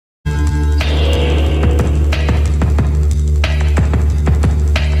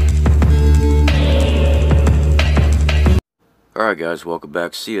guys, welcome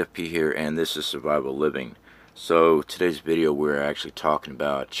back. CFP here, and this is Survival Living. So today's video we're actually talking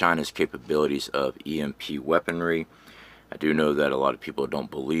about China's capabilities of EMP weaponry. I do know that a lot of people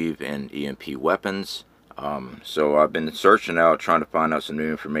don't believe in EMP weapons, so I've been searching out, trying to find out some new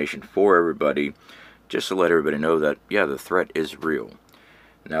information for everybody, just to let everybody know that yeah, the threat is real.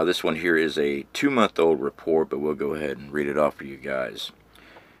 Now this one here is a 2-month-old report, but we'll go ahead and read it off for you guys.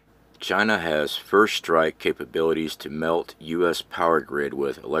 China has first strike capabilities to melt U.S. power grid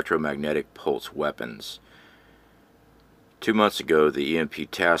with electromagnetic pulse weapons. 2 months ago, the EMP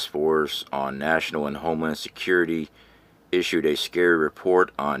Task Force on National and Homeland Security issued a scary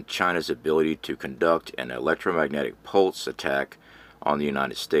report on China's ability to conduct an electromagnetic pulse attack on the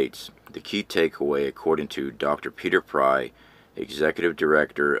United States. The key takeaway, according to Dr. Peter Pry, Executive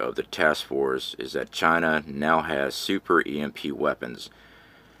Director of the Task Force, is that China now has super EMP weapons,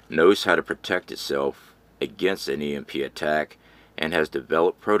 knows how to protect itself against an EMP attack, and has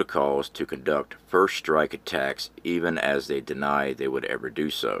developed protocols to conduct first strike attacks even as they deny they would ever do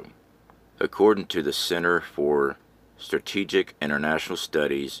so. According to the Center for Strategic International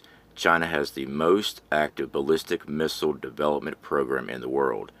Studies, China has the most active ballistic missile development program in the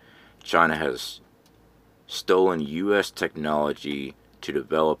world. China has stolen U.S. technology to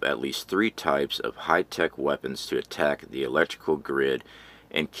develop at least 3 types of high-tech weapons to attack the electrical grid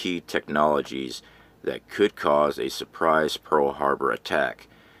and key technologies that could cause a surprise Pearl Harbor attack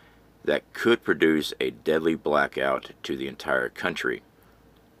that could produce a deadly blackout to the entire country.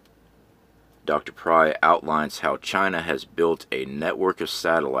 Dr. Pry outlines how China has built a network of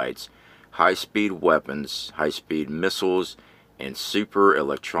satellites, high-speed weapons, high-speed missiles, and super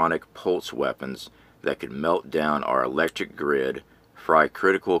electronic pulse weapons that could melt down our electric grid, fry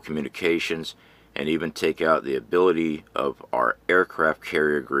critical communications, and even take out the ability of our aircraft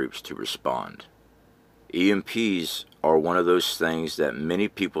carrier groups to respond. EMPs are one of those things that many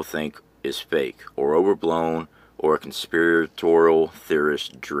people think is fake or overblown or a conspiratorial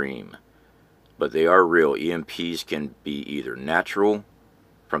theorist dream. But they are real. EMPs can be either natural,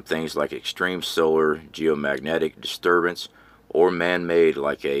 from things like extreme solar geomagnetic disturbance, or man-made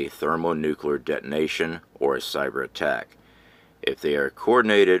like a thermonuclear detonation or a cyber attack. If they are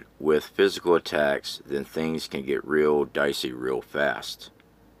coordinated with physical attacks, then things can get real dicey real fast.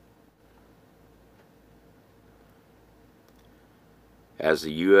 As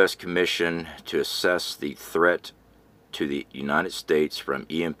the U.S. Commission to assess the threat to the United States from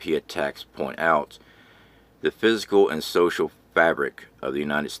EMP attacks point out, the physical and social fabric of the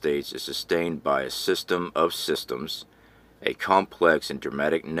United States is sustained by a system of systems, a complex and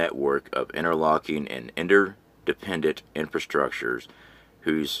dramatic network of interlocking and interdependent infrastructures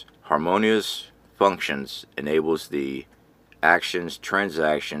whose harmonious functions enables the actions,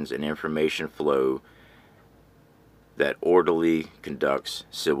 transactions, and information flow that orderly conducts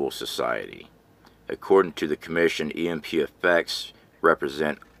civil society. According to the Commission, EMP effects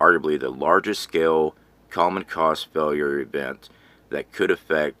represent arguably the largest scale common cause failure event that could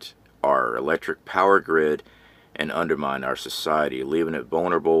affect our electric power grid and undermine our society, leaving it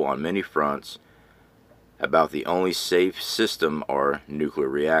vulnerable on many fronts. About the only safe system are nuclear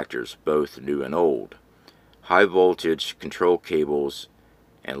reactors, both new and old. High voltage control cables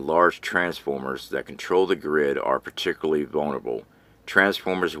and large transformers that control the grid are particularly vulnerable.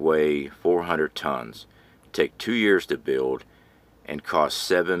 Transformers weigh 400 tons, take 2 years to build, and cost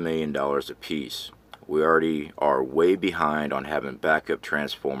 $7 million apiece. We already are way behind on having backup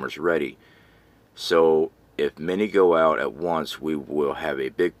transformers ready. So if many go out at once, we will have a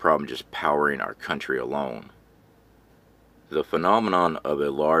big problem just powering our country alone. The phenomenon of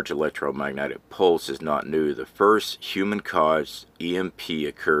a large electromagnetic pulse is not new. The first human-caused EMP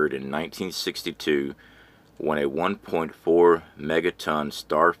occurred in 1962 when a 1.4 megaton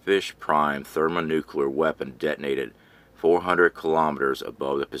Starfish Prime thermonuclear weapon detonated 400 kilometers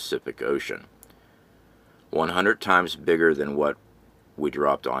above the Pacific Ocean. 100 times bigger than what we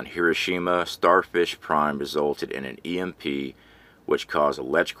dropped on Hiroshima, Starfish Prime resulted in an EMP which caused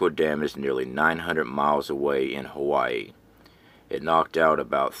electrical damage nearly 900 miles away in Hawaii. It knocked out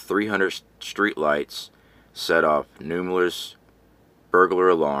about 300 streetlights, set off numerous burglar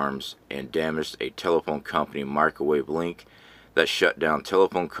alarms, and damaged a telephone company microwave link that shut down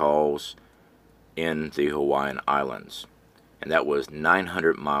telephone calls in the Hawaiian Islands. And that was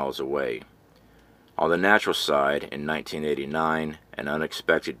 900 miles away. On the natural side, in 1989, an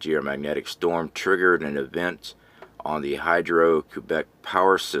unexpected geomagnetic storm triggered an event on the Hydro-Quebec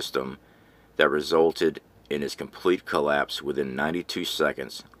power system that resulted in its complete collapse within 92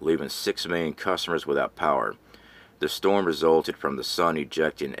 seconds, leaving 6 million customers without power. The storm resulted from the sun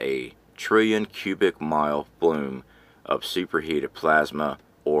ejecting a trillion cubic mile flume of superheated plasma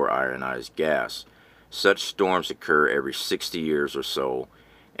or ionized gas. Such storms occur every 60 years or so,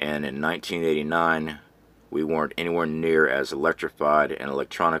 and in 1989 we weren't anywhere near as electrified and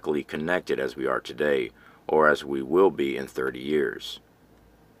electronically connected as we are today, or as we will be in 30 years.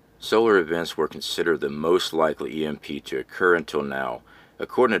 Solar events were considered the most likely EMP to occur until now.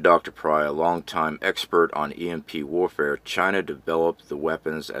 According to Dr. Pry, a longtime expert on EMP warfare, China developed the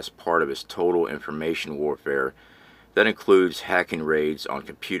weapons as part of its total information warfare that includes hacking raids on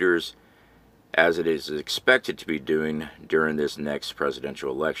computers, as it is expected to be doing during this next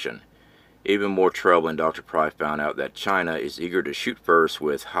presidential election. Even more troubling, Dr. Pry found out that China is eager to shoot first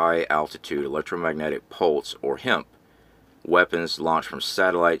with high-altitude electromagnetic pulse, or EMP, weapons launched from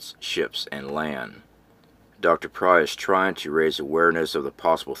satellites, ships, and land. Dr. Pry is trying to raise awareness of the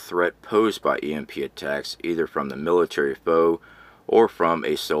possible threat posed by EMP attacks, either from the military foe or from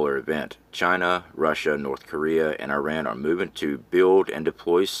a solar event. China, Russia, North Korea, and Iran are moving to build and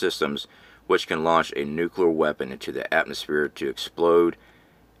deploy systems which can launch a nuclear weapon into the atmosphere to explode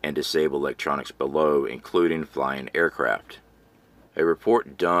and disable electronics below, including flying aircraft. A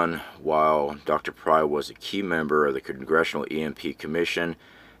report done while Dr. Pry was a key member of the Congressional EMP Commission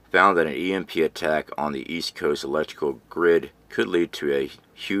found that an EMP attack on the East Coast electrical grid could lead to a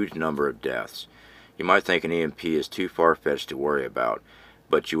huge number of deaths. You might think an EMP is too far-fetched to worry about,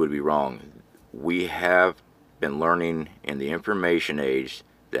 but you would be wrong. We have been learning in the information age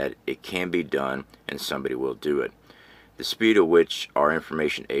that it can be done, and somebody will do it. The speed at which our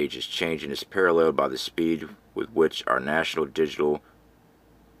information age is changing is paralleled by the speed with which our national digital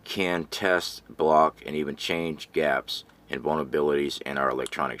can test, block, and even change gaps and vulnerabilities in our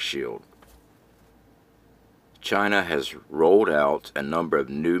electronic shield. China has rolled out a number of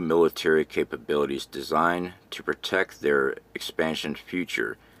new military capabilities designed to protect their expansion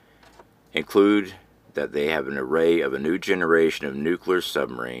future. Include that they have an array of a new generation of nuclear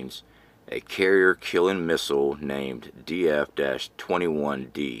submarines, a carrier-killing missile named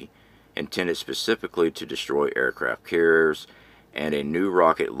DF-21D, intended specifically to destroy aircraft carriers, and a new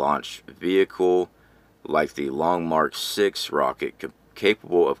rocket launch vehicle like the Long March 6 rocket,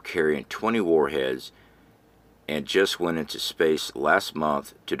 capable of carrying 20 warheads, and just went into space last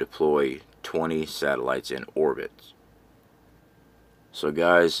month to deploy 20 satellites in orbit. So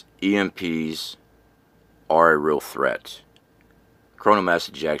guys, EMPs are a real threat. Coronal mass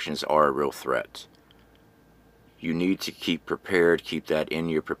ejections are a real threat. You need to keep prepared, keep that in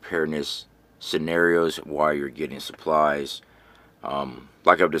your preparedness scenarios while you're getting supplies.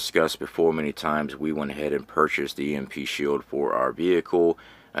 Like I've discussed before many times, we went ahead and purchased the EMP Shield for our vehicle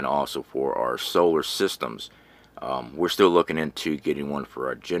and also for our solar systems. We're still looking into getting one for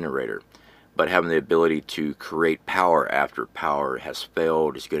our generator, but having the ability to create power after power has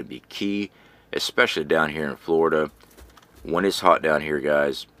failed is going to be key, especially down here in Florida. When it's hot down here,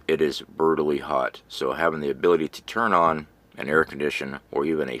 guys, it is brutally hot, so having the ability to turn on an air conditioner or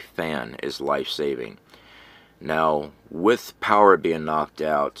even a fan is life-saving. Now, with power being knocked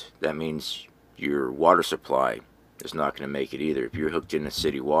out, that means your water supply is not going to make it either. If you're hooked into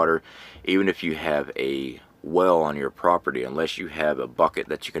city water, even if you have a well on your property, unless you have a bucket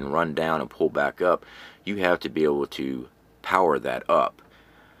that you can run down and pull back up, you have to be able to power that up.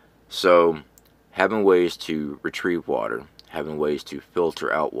 So having ways to retrieve water, having ways to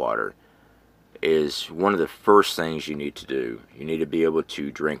filter out water is one of the first things you need to do. You need to be able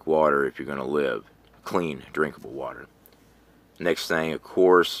to drink water if you're going to live. Clean, drinkable water. Next thing, of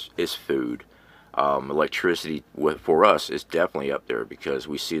course, is food. Electricity for us is definitely up there because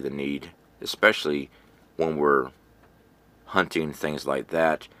we see the need, especially when we're hunting, things like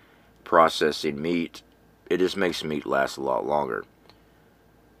that, processing meat. It just makes meat last a lot longer.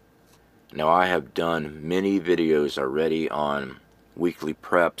 Now, I have done many videos already on weekly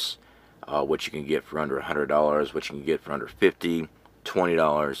preps, what you can get for under $100, what you can get for under $50,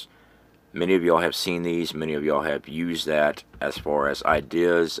 $20. Many of y'all have seen these. Many of y'all have used that as far as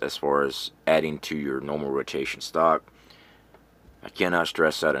ideas, as far as adding to your normal rotation stock. I cannot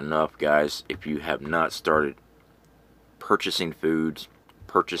stress that enough, guys. If you have not started purchasing foods,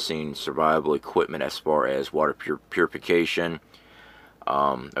 purchasing survival equipment as far as water purification,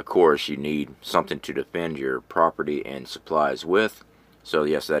 of course you need something to defend your property and supplies with. So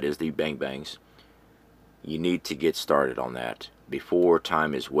yes, that is the bang bangs. You need to get started on that before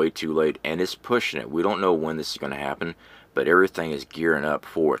time is way too late, and it's pushing it. We don't know when this is going to happen, but everything is gearing up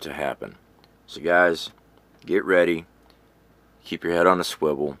for it to happen. So guys, get ready. Keep your head on a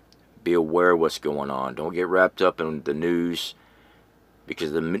swivel. Be aware of what's going on. Don't get wrapped up in the news,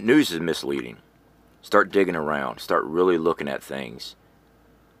 because the news is misleading. Start digging around. Start really looking at things.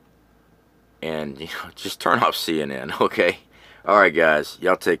 and just turn off CNN, okay? Alright guys,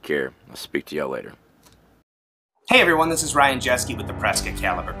 y'all take care. I'll speak to y'all later. Hey everyone, this is Ryan Jeske with the Prescott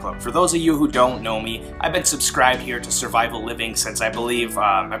Caliber Club. For those of you who don't know me, I've been subscribed here to Survival Living since I believe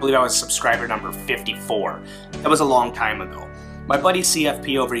I was subscriber number 54. That was a long time ago. My buddy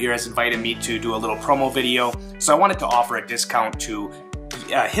CFP over here has invited me to do a little promo video, so I wanted to offer a discount to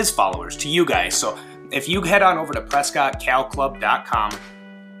his followers, to you guys. So if you head on over to PrescottCalClub.com,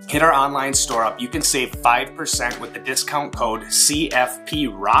 hit our online store up, you can save 5% with the discount code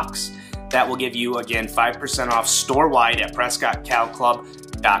CFPROCKS. That will give you, again, 5% off store-wide at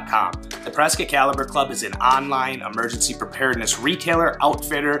PrescottCalClub.com. The Prescott Caliber Club is an online emergency preparedness retailer,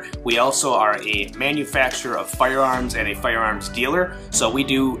 outfitter. We also are a manufacturer of firearms and a firearms dealer. So we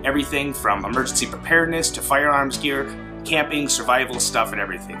do everything from emergency preparedness to firearms gear, camping, survival stuff, and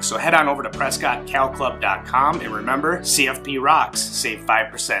everything. So head on over to PrescottCalClub.com and remember, CFP rocks. Save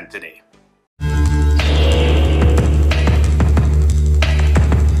 5% today.